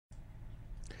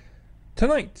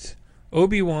Tonight,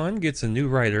 Obi-Wan gets a new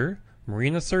writer,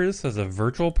 Marina Sirtis has a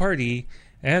virtual party,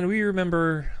 and we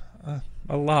remember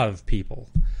a lot of people.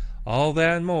 All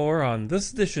that and more on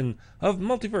this edition of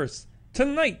Multiverse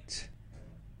Tonight.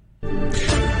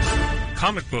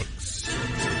 Comic books,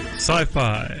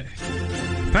 sci-fi,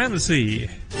 fantasy,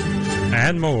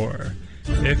 and more.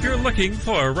 If you're looking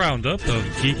for a roundup of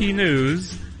geeky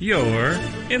news, you're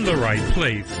in the right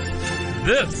place.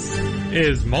 This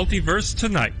is Multiverse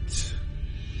Tonight.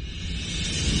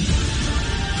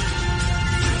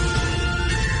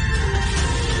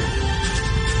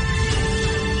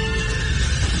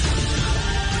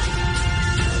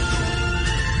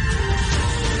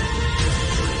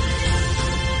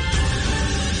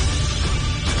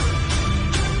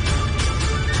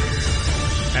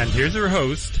 And here's your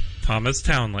host, Thomas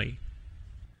Townley.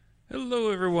 Hello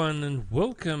everyone, and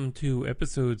welcome to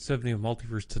episode 70 of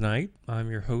Multiverse Tonight. I'm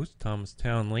your host, Thomas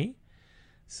Townley.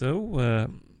 So,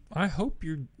 I hope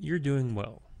you're doing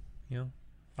well. You know,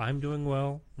 I'm doing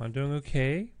well. I'm doing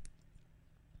okay.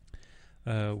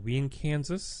 We in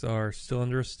Kansas are still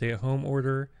under a stay-at-home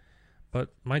order,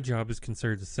 but my job is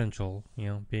considered essential. You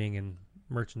know,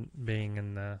 working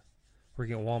at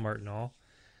Walmart and all.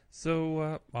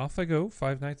 So off I go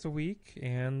 5 nights a week,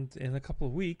 and in a couple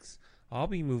of weeks, I'll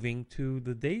be moving to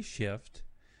the day shift.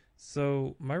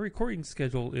 So my recording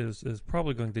schedule is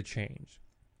probably going to change.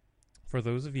 For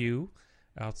those of you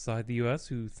outside the U.S.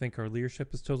 who think our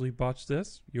leadership has totally botched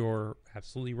this, you're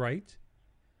absolutely right.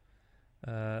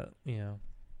 If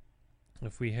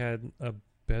we had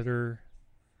better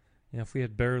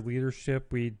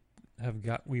leadership, we would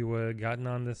have gotten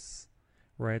on this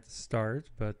right at the start,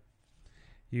 but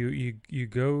You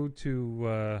go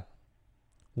to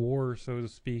war, so to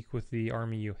speak, with the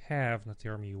army you have, not the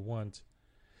army you want.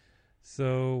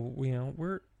 So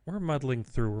we're muddling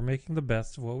through. We're making the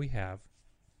best of what we have.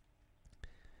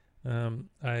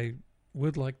 I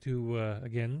would like to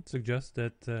again suggest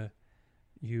that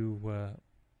you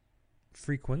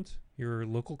frequent your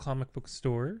local comic book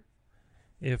store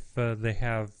if they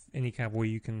have any kind of way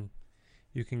you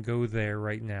can go there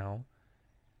right now.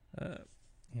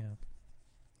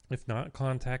 If not,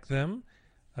 contact them.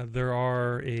 There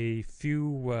are a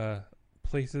few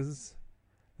places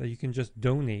that you can just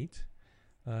donate.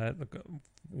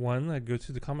 One, go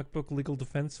to the Comic Book Legal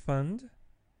Defense Fund.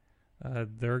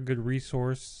 They're a good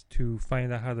resource to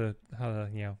find out how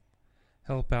to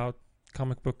help out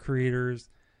comic book creators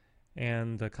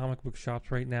and comic book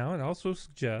shops right now. And also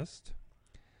suggest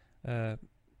a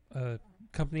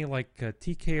company like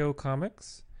TKO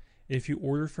Comics. If you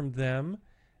order from them,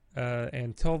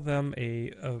 and tell them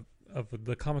of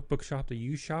the comic book shop that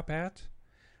you shop at,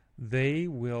 they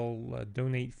will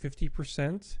donate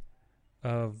 50%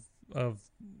 of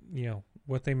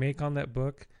what they make on that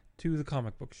book to the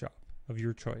comic book shop of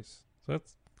your choice. So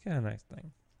that's kind of a nice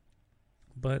thing.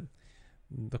 But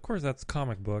of course, that's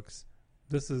comic books.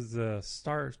 This is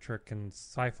Star Trek and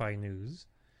sci-fi news.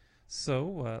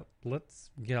 So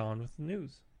let's get on with the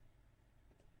news.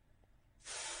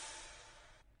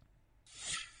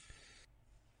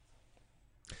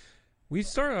 We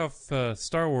start off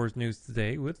Star Wars news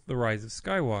today with The Rise of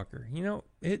Skywalker. You know,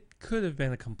 it could have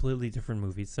been a completely different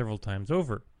movie several times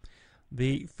over.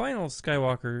 The final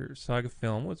Skywalker saga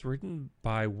film was written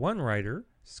by one writer,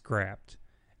 scrapped,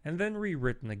 and then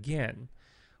rewritten again.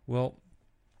 Well,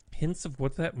 hints of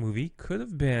what that movie could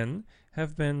have been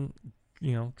have been,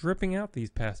 dripping out these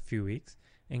past few weeks,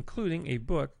 including a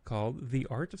book called The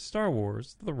Art of Star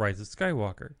Wars, The Rise of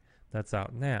Skywalker. That's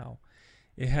out now.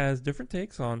 It has different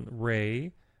takes on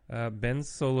Rey, Ben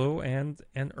Solo, and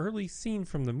an early scene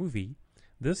from the movie.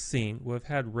 This scene would have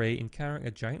had Rey encountering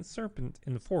a giant serpent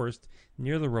in the forest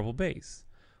near the Rebel base.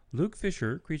 Luke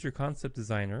Fisher, creature concept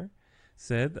designer,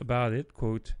 said about it,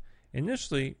 quote,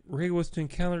 "Initially, Rey was to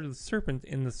encounter the serpent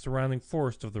in the surrounding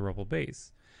forest of the Rebel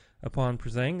base. Upon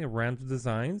presenting a round of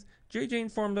designs, JJ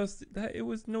informed us that it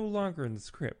was no longer in the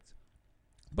script.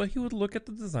 But he would look at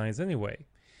the designs anyway.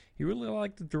 He really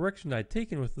liked the direction I'd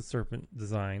taken with the serpent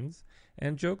designs,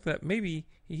 and joked that maybe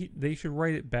they should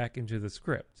write it back into the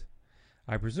script.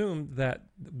 I presumed that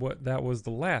was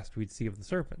the last we'd see of the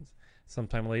serpent.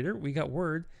 Sometime later, we got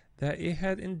word that it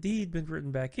had indeed been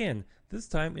written back in, this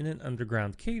time in an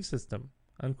underground cave system."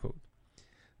 Unquote.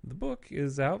 The book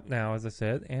is out now, as I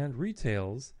said, and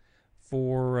retails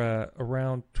for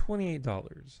around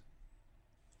 $28.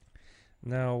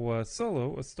 Now,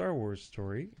 Solo, a Star Wars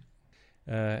story,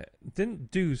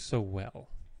 didn't do so well.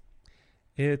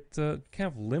 It kind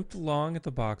of limped along at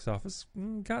the box office,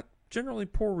 got generally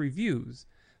poor reviews,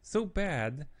 so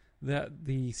bad that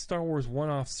the Star Wars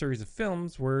one-off series of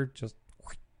films were just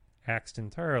axed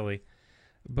entirely.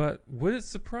 But would it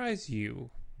surprise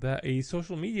you that a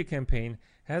social media campaign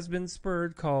has been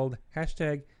spurred called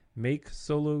hashtag Make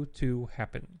Solo 2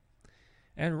 Happen?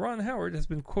 And Ron Howard has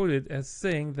been quoted as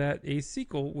saying that a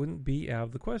sequel wouldn't be out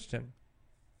of the question.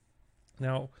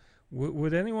 Now,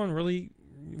 would anyone really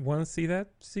want to see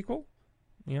that sequel?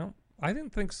 I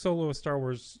didn't think Solo: A Star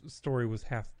Wars Story was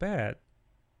half bad.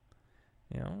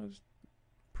 It was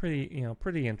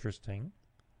pretty interesting.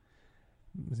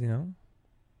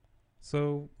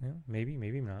 So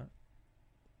maybe not.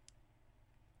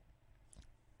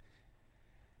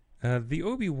 The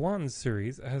Obi-Wan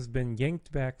series has been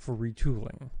yanked back for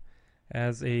retooling.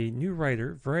 As a new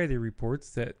writer, Variety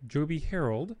reports that Joby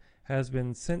Harold has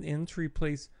been sent in to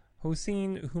replace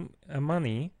Hossein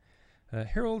Amani.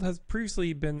 Harold has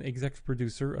previously been executive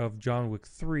producer of John Wick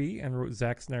 3 and wrote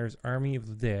Zack Snyder's Army of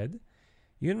the Dead.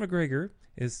 Ewan McGregor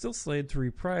is still slated to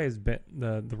reprise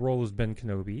the role as Ben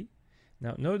Kenobi.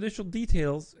 Now, no additional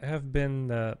details have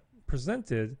been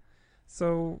presented,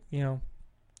 so,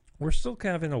 we're still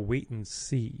kind of in a wait and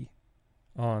see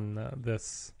on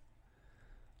this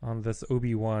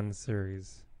Obi-Wan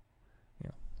series.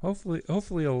 Hopefully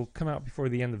it'll come out before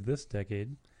the end of this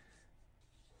decade.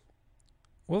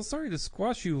 Well, sorry to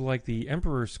squash you like the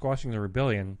Emperor squashing the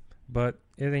rebellion, but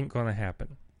it ain't gonna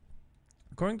happen.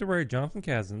 According to writer Jonathan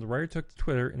Kasdan, the writer took to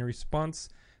Twitter in response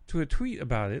to a tweet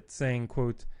about it, saying,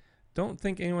 quote, "Don't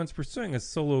think anyone's pursuing a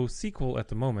Solo sequel at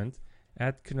the moment,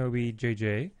 at Kenobi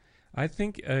JJ. I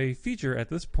think a feature at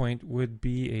this point would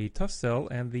be a tough sell,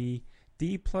 and the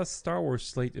D+ Star Wars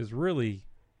slate is really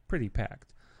pretty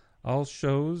packed. All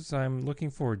shows I'm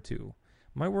looking forward to.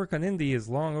 My work on Indy is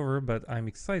long over, but I'm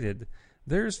excited.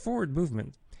 There's forward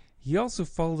movement." He also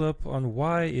followed up on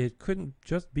why it couldn't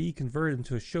just be converted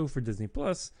into a show for Disney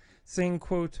Plus, saying,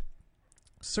 quote,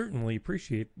 "Certainly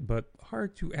appreciate, but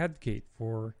hard to advocate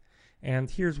for, and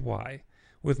here's why.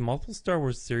 With multiple Star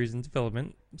Wars series in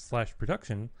development /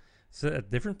 production, set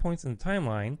at different points in the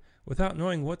timeline, without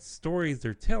knowing what stories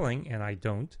they're telling, and I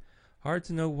don't, hard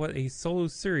to know what a solo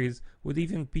series would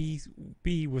even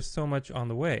be with so much on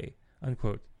the way,"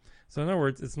 unquote. So in other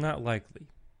words, it's not likely.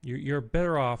 You're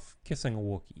better off kissing a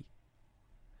Wookiee.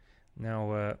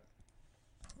 Now,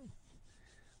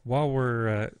 while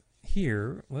we're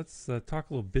here, let's talk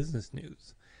a little business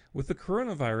news. With the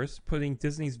coronavirus putting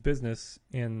Disney's business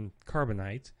in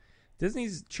carbonite,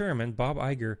 Disney's chairman, Bob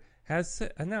Iger, has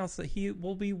announced that he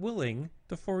will be willing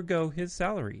to forego his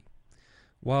salary,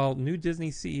 while new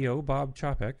Disney CEO Bob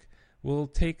Chapek will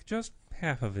take just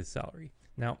half of his salary.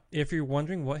 Now, if you're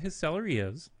wondering what his salary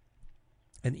is,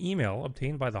 an email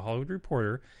obtained by The Hollywood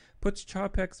Reporter puts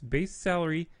Chapek's base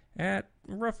salary at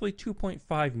roughly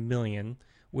 $2.5 million,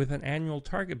 with an annual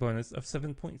target bonus of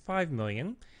 $7.5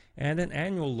 million and an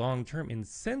annual long-term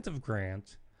incentive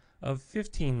grant of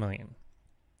 $15 million.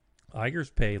 Iger's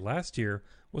pay last year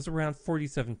was around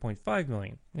 $47.5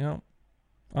 million.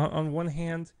 On one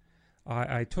hand,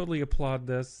 I totally applaud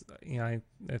this. I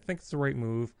think it's the right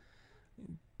move,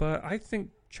 but I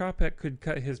think Chapek could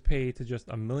cut his pay to just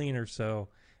 $1 million or so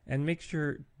and make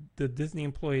sure the Disney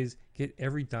employees get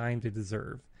every dime they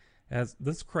deserve, as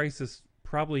this crisis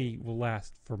probably will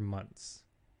last for months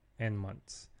and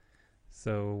months.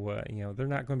 So they're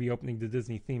not going to be opening the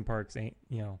Disney theme parks, in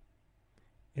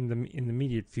the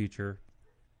immediate future.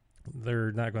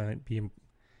 They're not going to be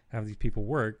have these people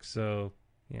work. So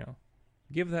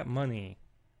give that money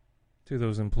to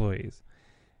those employees.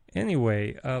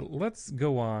 Anyway, let's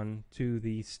go on to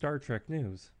the Star Trek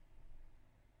news.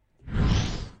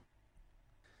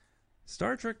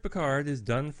 Star Trek Picard is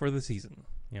done for the season.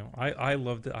 I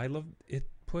loved it. I loved it.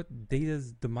 Put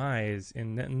Data's demise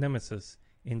in Nemesis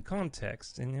in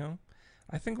context, and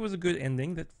I think it was a good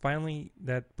ending that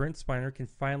Brent Spiner can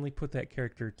finally put that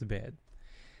character to bed.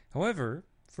 However,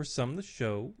 for some, the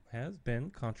show has been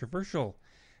controversial.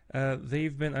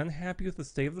 They've been unhappy with the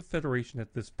state of the Federation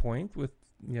at this point, with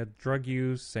drug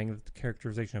use, saying that the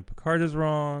characterization of Picard is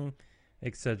wrong,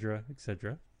 etc.,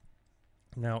 etc.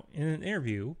 Now, in an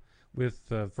interview with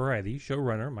Variety,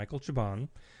 showrunner Michael Chabon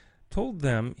told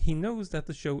them he knows that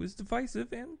the show is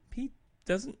divisive and he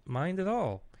doesn't mind at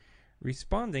all.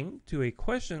 Responding to a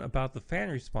question about the fan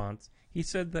response, he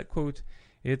said that, quote,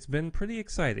 "It's been pretty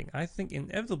exciting. I think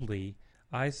inevitably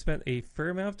I spent a fair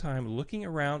amount of time looking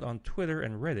around on Twitter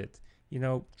and Reddit,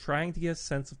 trying to get a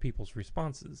sense of people's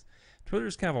responses.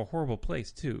 Twitter's kind of a horrible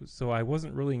place too, so I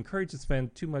wasn't really encouraged to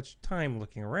spend too much time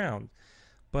looking around.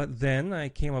 But then I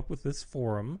came up with this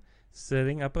forum,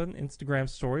 setting up an Instagram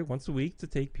story once a week to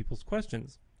take people's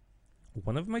questions.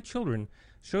 One of my children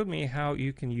showed me how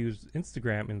you can use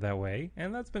Instagram in that way,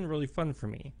 and that's been really fun for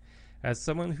me. As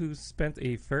someone who's spent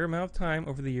a fair amount of time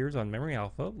over the years on Memory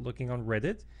Alpha, looking on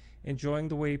Reddit, enjoying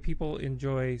the way people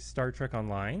enjoy Star Trek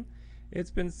Online,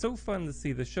 it's been so fun to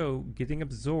see the show getting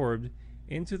absorbed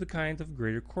into the kind of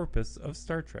greater corpus of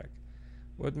Star Trek.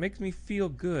 What makes me feel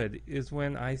good is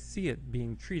when I see it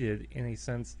being treated, in a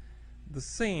sense, the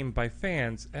same by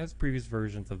fans as previous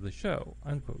versions of the show,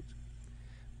 unquote.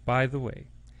 By the way,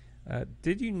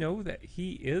 did you know that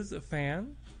he is a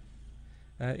fan?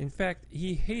 In fact,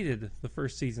 he hated the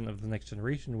first season of The Next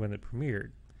Generation when it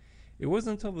premiered. It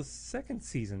wasn't until the second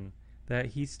season that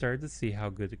he started to see how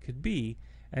good it could be,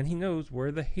 and he knows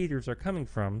where the haters are coming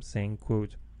from, saying,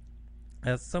 quote,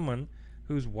 "As someone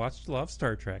who's watched a lot of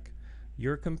Star Trek,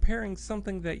 you're comparing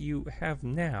something that you have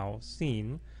now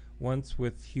seen once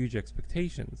with huge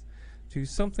expectations to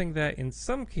something that in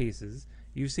some cases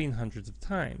you've seen hundreds of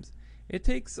times. It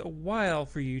takes a while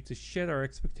for you to shed our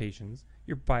expectations,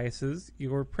 your biases,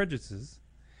 your prejudices.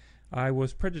 I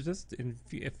was prejudiced in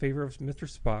favor of Mr.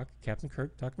 Spock, Captain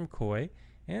Kirk, Dr. McCoy,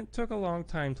 and it took a long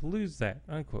time to lose that,"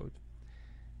 unquote.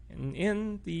 And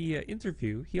in the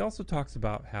interview, he also talks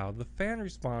about how the fan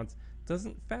response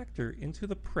doesn't factor into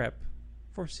the prep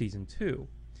for Season 2.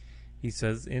 He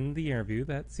says in the interview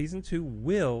that Season 2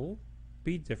 will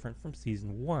be different from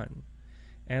Season 1,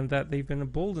 and that they've been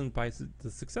emboldened by the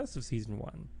success of Season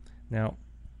 1. Now,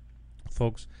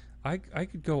 folks, I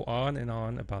could go on and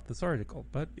on about this article,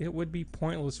 but it would be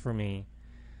pointless for me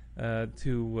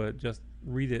to just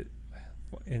read it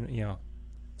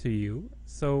to you.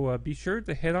 So be sure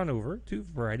to head on over to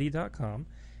Variety.com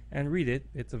and read it.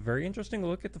 It's a very interesting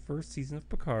look at the first season of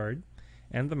Picard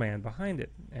and the man behind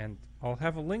it. And I'll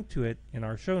have a link to it in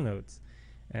our show notes.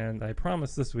 And I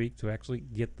promise this week to actually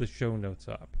get the show notes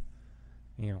up.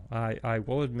 I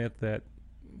will admit that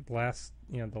the last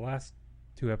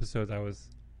 2 episodes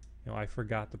I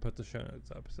forgot to put the show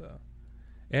notes up. So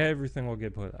everything will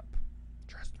get put up.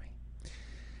 Trust me.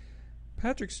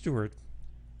 Patrick Stewart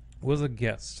was a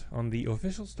guest on the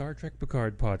official Star Trek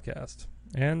Picard podcast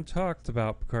and talked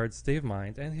about Picard's state of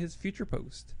mind and his future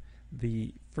post,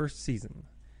 the first season.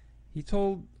 He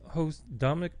told host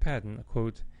Dominic Patton,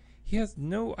 quote, "He has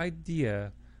no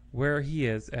idea where he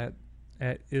is at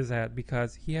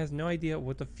because he has no idea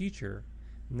what the future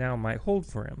now might hold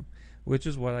for him, which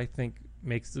is what I think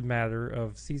makes the matter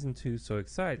of Season 2 so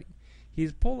exciting.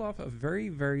 He's pulled off a very,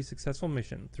 very successful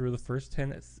mission through the first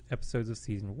 10 episodes of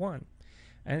Season 1.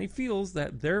 And he feels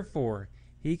that, therefore,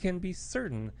 he can be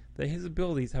certain that his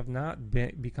abilities have not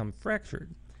become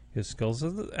fractured. His skills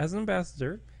as an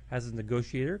ambassador, as a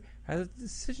negotiator, as a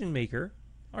decision maker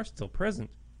are still present.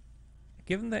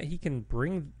 Given that he can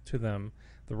bring to them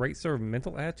the right sort of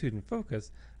mental attitude and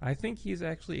focus, I think he is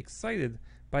actually excited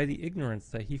by the ignorance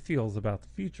that he feels about the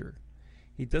future.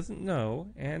 He doesn't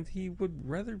know, and he would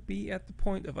rather be at the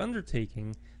point of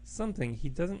undertaking something he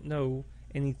doesn't know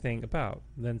anything about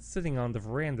than sitting on the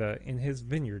veranda in his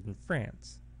vineyard in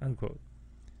France," unquote.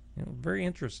 Very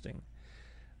interesting.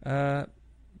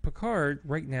 Picard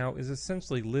right now is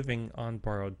essentially living on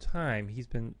borrowed time. He's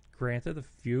been granted a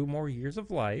few more years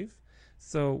of life,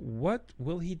 so what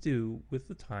will he do with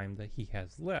the time that he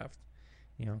has left?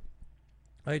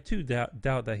 I too doubt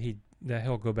that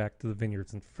he'll go back to the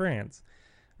vineyards in France.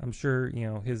 I'm sure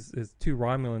his 2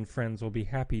 Romulan friends will be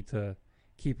happy to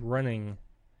keep running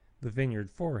the vineyard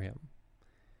for him.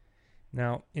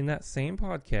 Now, in that same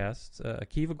podcast,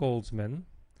 Akiva Goldsman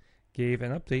gave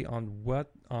an update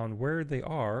on where they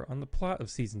are on the plot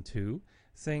of Season 2,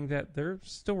 saying that they're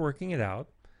still working it out.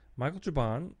 Michael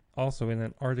Chabon, also in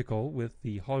an article with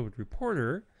the Hollywood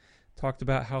Reporter, talked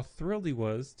about how thrilled he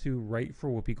was to write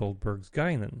for Whoopi Goldberg's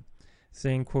Guinan,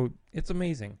 saying, quote, "It's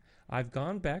amazing. I've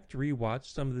gone back to rewatch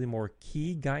some of the more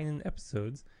key Guinan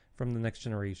episodes from The Next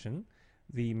Generation,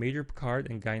 the major Picard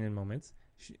and Guinan moments.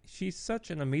 She's such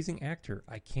an amazing actor.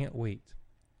 I can't wait."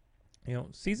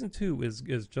 Season 2 is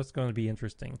just going to be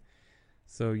interesting.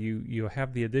 So you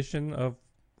have the addition of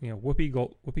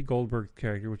Whoopi Goldberg's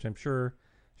character, which I'm sure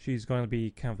she's going to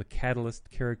be kind of the catalyst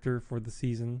character for the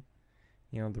season.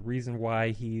 The reason why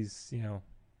he's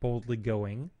boldly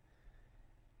going.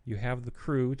 You have the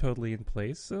crew totally in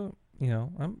place, so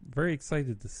I'm very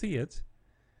excited to see it.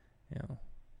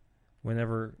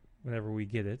 Whenever we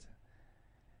get it.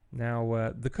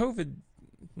 Now, the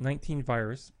COVID-19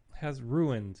 virus has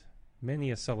ruined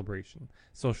many a celebration.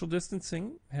 Social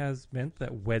distancing has meant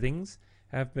that weddings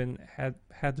have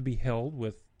had to be held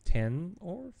with 10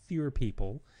 or fewer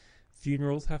people.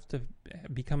 Funerals have to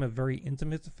become a very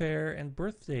intimate affair, and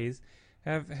birthdays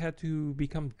have had to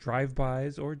become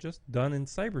drive-bys or just done in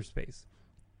cyberspace.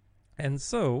 And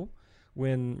so,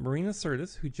 when Marina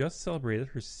Sirtis, who just celebrated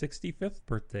her 65th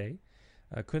birthday,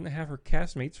 Couldn't have her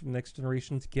castmates from Next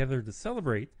Generation together to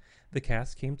celebrate. The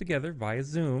cast came together via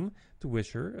Zoom to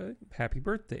wish her a happy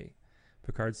birthday.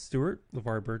 Picard Stewart,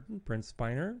 LeVar Burton, Brent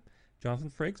Spiner, Jonathan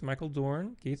Frakes, Michael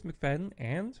Dorn, Gates McFadden,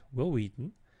 and Will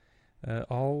Wheaton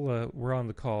all were on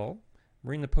the call.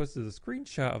 Marina posted a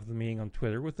screenshot of the meeting on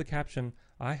Twitter with the caption,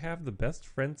 "I have the best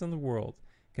friends in the world.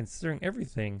 Considering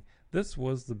everything, this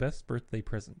was the best birthday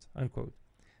present," unquote.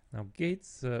 Now,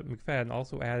 Gates McFadden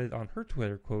also added on her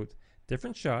Twitter, quote,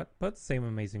 "Different shot, but same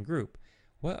amazing group.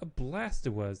 What a blast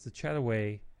it was to chat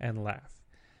away and laugh.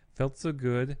 Felt so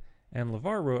good." And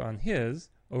LeVar wrote on his,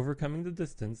 "Overcoming the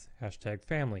distance, hashtag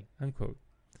family," unquote.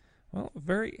 Well, a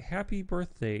very happy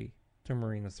birthday to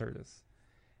Marina Sirtis.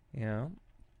 You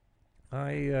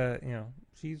know,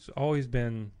 she's always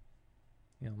been,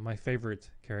 my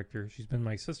favorite character. She's been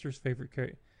my sister's favorite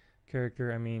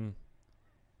character. I mean,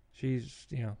 she's,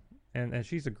 and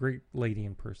she's a great lady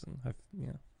in person. I've,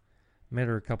 met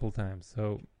her a couple times.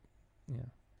 So,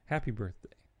 happy birthday.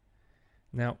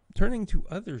 Now, turning to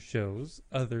other shows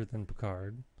other than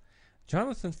Picard,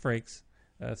 Jonathan Frakes,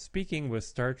 speaking with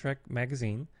Star Trek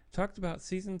Magazine, talked about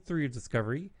Season 3 of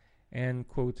Discovery and,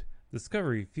 quote,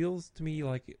 "Discovery feels to me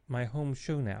like my home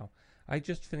show now. I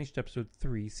just finished Episode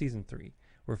 3, Season 3.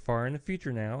 We're far in the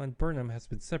future now, and Burnham has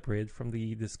been separated from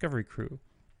the Discovery crew.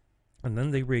 And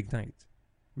then they reunite.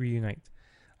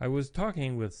 I was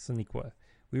talking with Sonequa.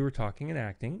 We were talking and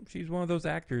acting. She's one of those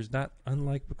actors not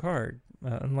unlike Picard,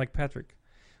 unlike Patrick,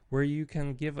 where you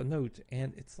can give a note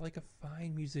and it's like a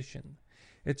fine musician.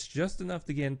 It's just enough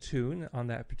to get in tune on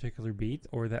that particular beat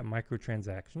or that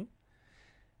microtransaction,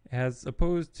 as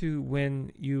opposed to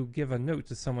when you give a note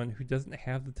to someone who doesn't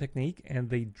have the technique and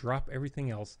they drop everything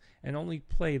else and only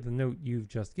play the note you've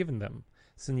just given them.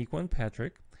 Sonequa and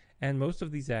Patrick, and most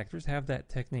of these actors have that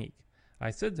technique.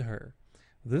 I said to her,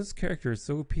 this character is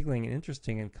so appealing and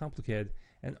interesting and complicated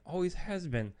and always has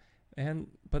been,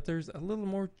 but there's a little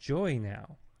more joy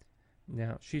now.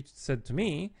 Now, she said to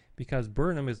me, because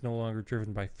Burnham is no longer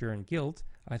driven by fear and guilt,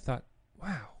 I thought,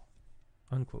 wow,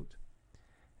 unquote.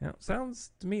 Now,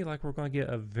 sounds to me like we're going to get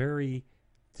a very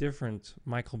different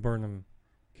Michael Burnham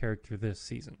character this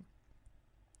season.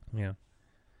 Yeah.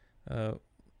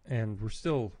 And we're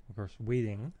still, of course,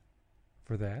 waiting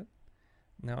for that.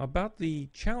 Now, about the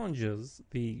challenges,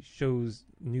 the show's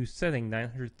new setting,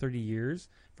 930 years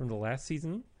from the last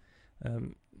season,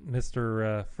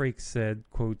 Mr. Frakes said,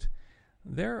 quote,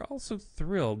 "They're also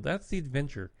thrilled. That's the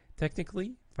adventure.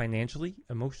 Technically, financially,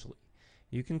 emotionally.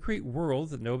 You can create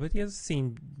worlds that nobody has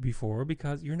seen before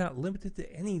because you're not limited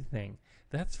to anything.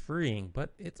 That's freeing,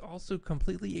 but it's also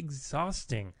completely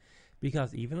exhausting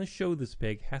because even a show this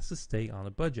big has to stay on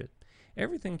a budget.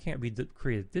 Everything can't be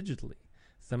created digitally.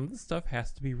 Some of the stuff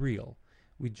has to be real.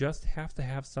 We just have to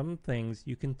have some things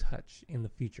you can touch in the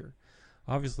future.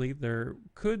 Obviously, there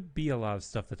could be a lot of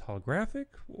stuff that's holographic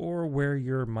or where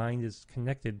your mind is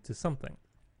connected to something.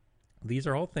 These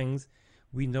are all things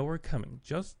we know are coming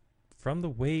just from the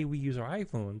way we use our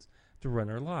iPhones to run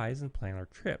our lives and plan our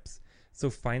trips. So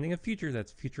finding a future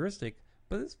that's futuristic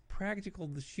but is practical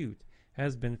to shoot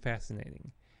has been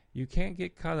fascinating. You can't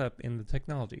get caught up in the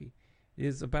technology. It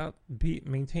is about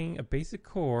maintaining a basic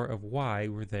core of why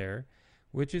we're there,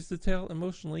 which is to tell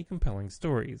emotionally compelling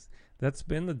stories. That's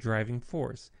been the driving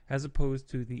force, as opposed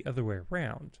to the other way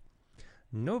around.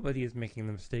 Nobody is making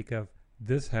the mistake of,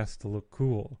 this has to look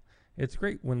cool. It's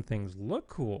great when things look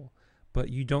cool, but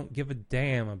you don't give a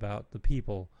damn about the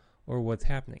people or what's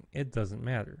happening. It doesn't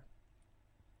matter."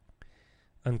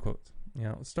 Unquote.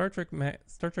 Now, Star Trek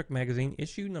Magazine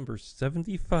issue number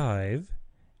 75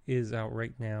 is out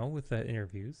right now with that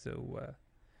interview, so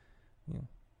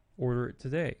order it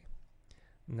today.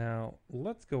 Now,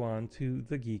 let's go on to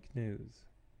the geek news.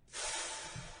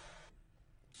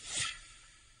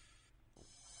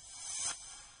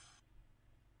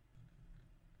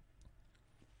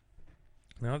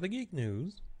 Now, the geek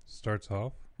news starts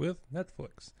off with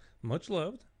Netflix. Much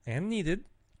loved and needed,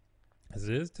 as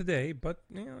it is today, but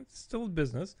it's still in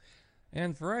business.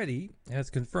 And Variety has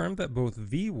confirmed that both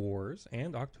V-Wars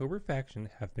and October Faction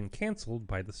have been canceled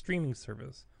by the streaming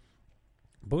service.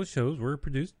 Both shows were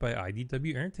produced by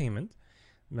IDW Entertainment.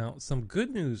 Now, some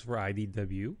good news for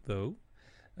IDW, though,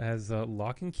 as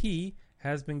Lock and Key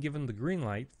has been given the green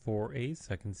light for a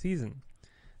second season.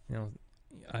 Now,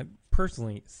 I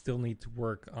personally still need to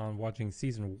work on watching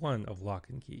season 1 of Lock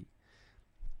and Key.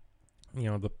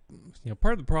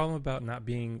 Part of the problem about not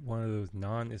being one of those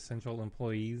non-essential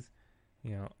employees,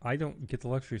 I don't get the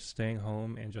luxury of staying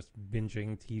home and just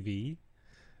binging TV.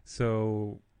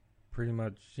 So pretty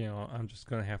much, I'm just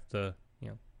going to have to,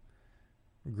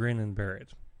 grin and bear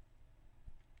it.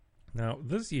 Now,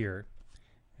 this year,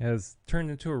 has turned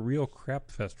into a real crap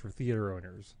fest for theater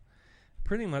owners.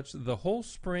 Pretty much the whole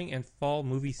spring and fall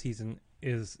movie season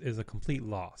is a complete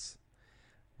loss.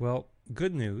 Well,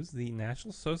 good news, the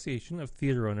National Association of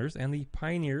Theater Owners and the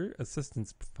Pioneer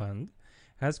Assistance Fund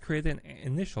has created an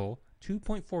initial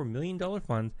 $2.4 million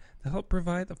fund to help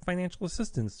provide financial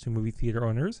assistance to movie theater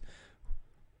owners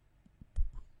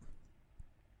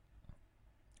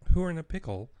who are in a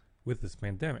pickle with this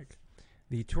pandemic.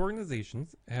 The two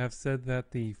organizations have said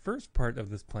that the first part of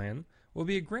this plan will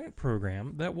be a grant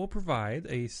program that will provide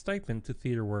a stipend to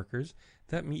theater workers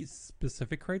that meet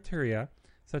specific criteria,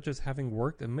 such as having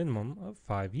worked a minimum of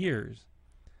 5 years.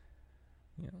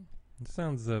 It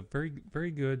sounds very,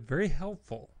 very good, very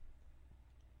helpful.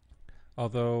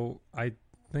 Although I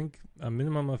think a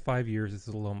minimum of 5 years is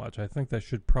a little much. I think that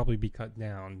should probably be cut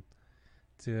down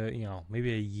to,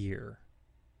 maybe a year.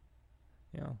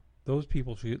 Those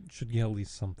people should get at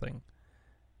least something.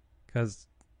 Because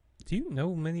do you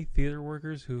know many theater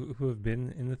workers who have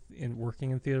been in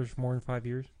working in theaters for more than 5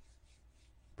 years?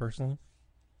 Personally,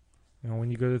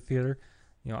 when you go to the theater,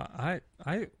 I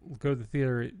go to the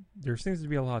theater. There seems to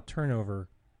be a lot of turnover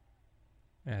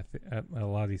at a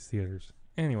lot of these theaters.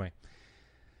 Anyway,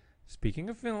 speaking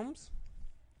of films,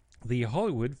 the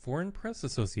Hollywood Foreign Press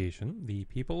Association, the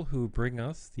people who bring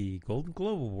us the Golden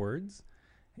Globe Awards,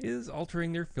 is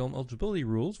altering their film eligibility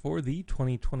rules for the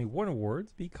 2021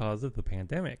 awards because of the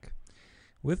pandemic.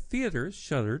 With theaters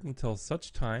shuttered until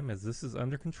such time as this is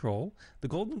under control, the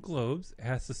Golden Globes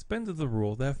has suspended the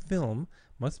rule that film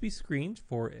must be screened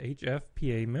for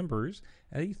HFPA members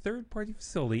at a third-party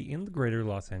facility in the greater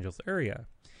Los Angeles area.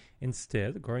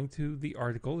 Instead, according to the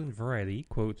article in Variety,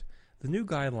 quote, "The new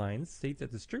guidelines state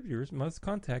that distributors must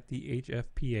contact the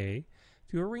HFPA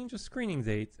to arrange a screening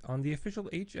date on the official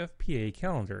HFPA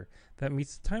calendar that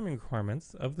meets the timing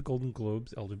requirements of the Golden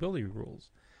Globes eligibility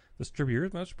rules.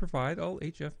 Distributors must provide all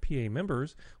HFPA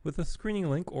members with a screening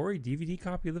link or a DVD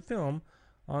copy of the film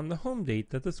on the home date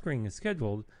that the screening is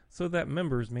scheduled so that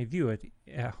members may view it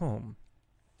at home.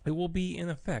 It will be in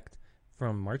effect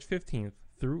from March 15th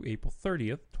through April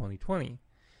 30th, 2020.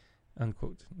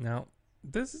 Unquote. Now,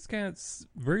 this is kind of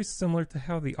very similar to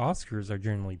how the Oscars are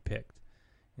generally picked.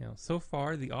 So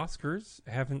far, the Oscars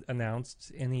haven't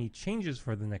announced any changes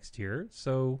for the next year,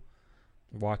 so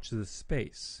watch this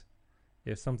space.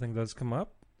 If something does come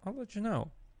up, I'll let you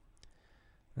know.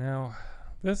 Now,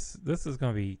 this is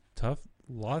going to be tough.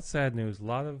 A lot of sad news. A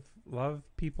lot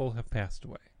of people have passed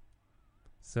away.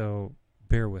 So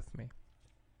bear with me.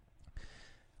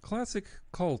 Classic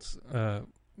classic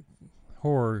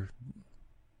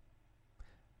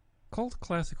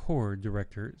horror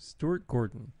director Stuart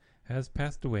Gordon has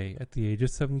passed away at the age of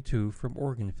 72 from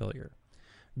organ failure.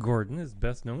 Gordon is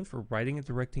best known for writing and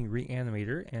directing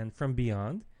Reanimator and From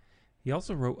Beyond. He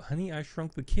also wrote Honey, I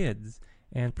Shrunk the Kids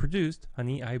and produced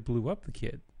Honey, I Blew Up the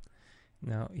Kid.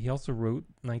 Now, he also wrote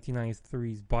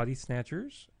 1993's Body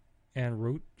Snatchers and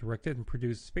wrote, directed, and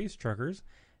produced Space Truckers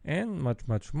and much,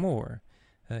 much more.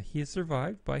 He is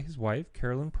survived by his wife,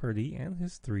 Carolyn Purdy, and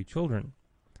his 3 children.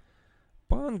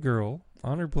 Bond girl,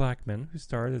 Honor Blackman, who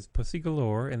starred as Pussy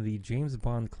Galore in the James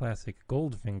Bond classic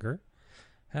Goldfinger,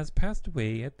 has passed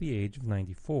away at the age of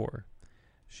 94.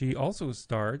 She also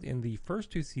starred in the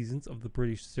first 2 seasons of the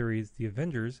British series The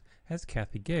Avengers as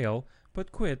Kathy Gale,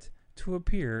 but quit to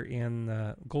appear in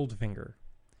Goldfinger.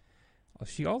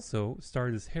 She also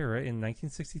starred as Hera in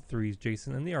 1963's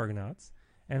Jason and the Argonauts,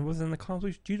 and was an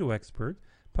accomplished judo expert,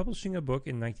 publishing a book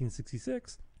in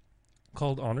 1966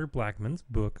 called Honor Blackman's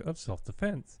Book of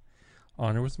Self-Defense.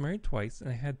 Honor was married twice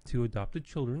and had 2 adopted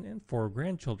children and 4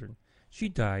 grandchildren. She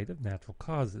died of natural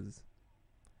causes.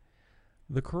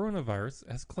 The coronavirus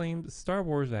has claimed Star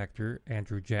Wars actor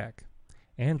Andrew Jack.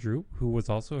 Andrew, who was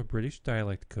also a British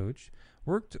dialect coach,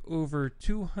 worked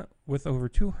with over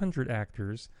 200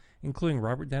 actors, including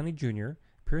Robert Downey Jr.,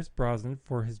 Pierce Brosnan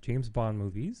for his James Bond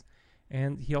movies,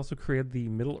 and he also created the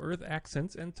Middle-earth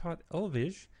accents and taught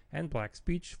Elvish and Black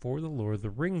speech for the Lord of the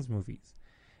Rings movies,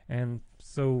 and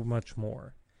so much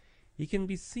more. He can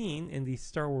be seen in the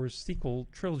Star Wars sequel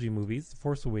trilogy movies, The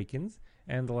Force Awakens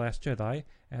and The Last Jedi,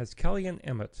 as Kellyanne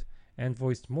Emmett, and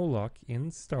voiced Moloch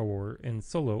in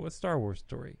Solo, a Star Wars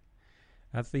story.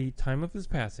 At the time of his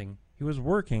passing, he was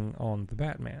working on The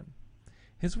Batman.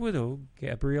 His widow,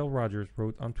 Gabrielle Rogers,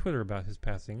 wrote on Twitter about his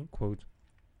passing, quote,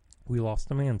 "We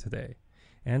lost a man today.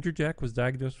 Andrew Jack was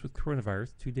diagnosed with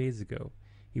coronavirus 2 days ago.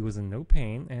 He was in no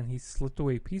pain, and he slipped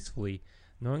away peacefully,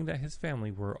 knowing that his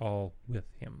family were all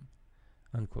with him."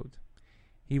 Unquote.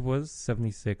 He was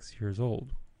 76 years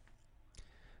old.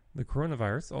 The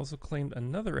coronavirus also claimed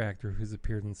another actor who's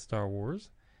appeared in Star Wars,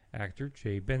 actor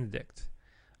Jay Benedict.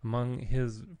 Among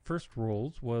his first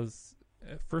roles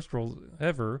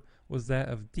ever was that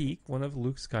of Deke, one of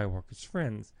Luke Skywalker's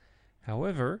friends.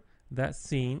 However, that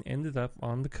scene ended up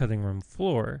on the cutting room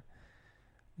floor.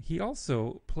 He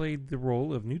also played the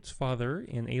role of Newt's father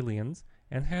in Aliens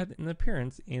and had an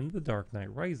appearance in The Dark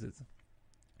Knight Rises.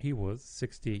 He was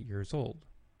 68 years old.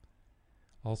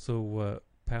 Also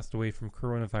passed away from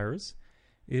coronavirus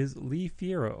is Lee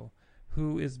Fierro,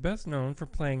 who is best known for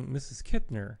playing Mrs.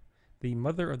 Kipner, the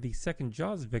mother of the second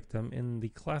Jaws victim in the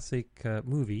classic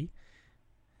movie.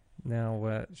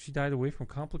 Now, she died away from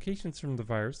complications from the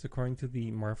virus, according to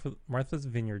the Martha's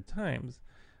Vineyard Times.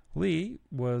 Lee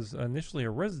was initially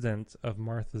a resident of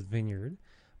Martha's Vineyard,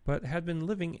 but had been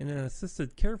living in an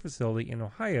assisted care facility in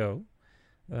Ohio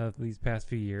these past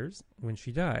few years when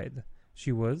she died.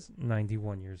 She was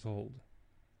 91 years old.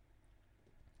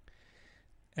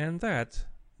 And that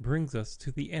brings us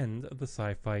to the end of the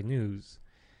sci-fi news.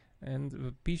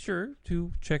 And be sure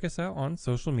to check us out on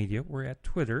social media. We're at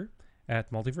Twitter,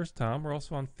 at MultiverseTom. We're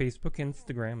also on Facebook and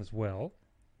Instagram as well.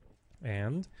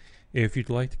 And if you'd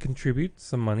like to contribute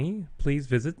some money, please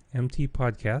visit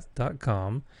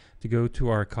mtpodcast.com to go to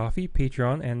our Ko-fi,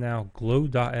 Patreon, and now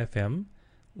Glow.fm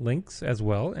links as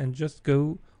well. And just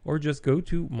go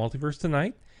to Multiverse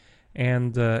Tonight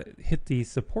and hit the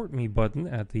Support Me button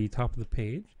at the top of the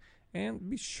page. And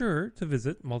be sure to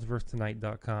visit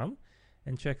multiversetonight.com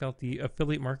and check out the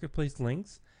affiliate marketplace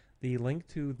links, the link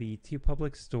to the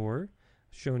TeePublic store,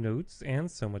 show notes, and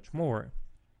so much more.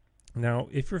 Now,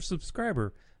 if you're a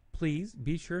subscriber, please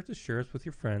be sure to share us with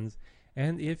your friends.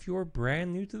 And if you're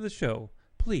brand new to the show,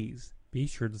 please be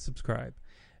sure to subscribe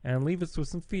and leave us with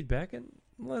some feedback and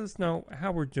let us know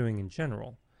how we're doing in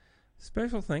general.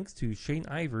 Special thanks to Shane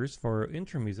Ivers for our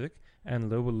intro music and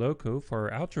Lobo Loco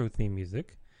for our outro theme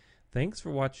music. Thanks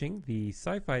for watching the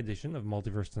sci-fi edition of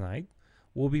Multiverse Tonight.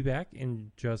 We'll be back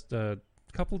in just a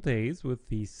couple days with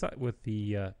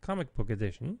the comic book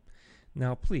edition.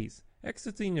 Now, please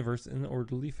exit the universe in an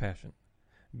orderly fashion.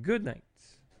 Good night.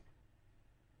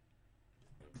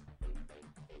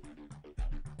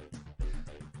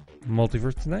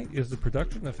 Multiverse Tonight is the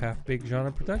production of Half Baked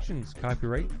Genre Productions.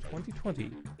 Copyright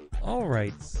 2020. All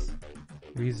rights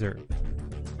reserved.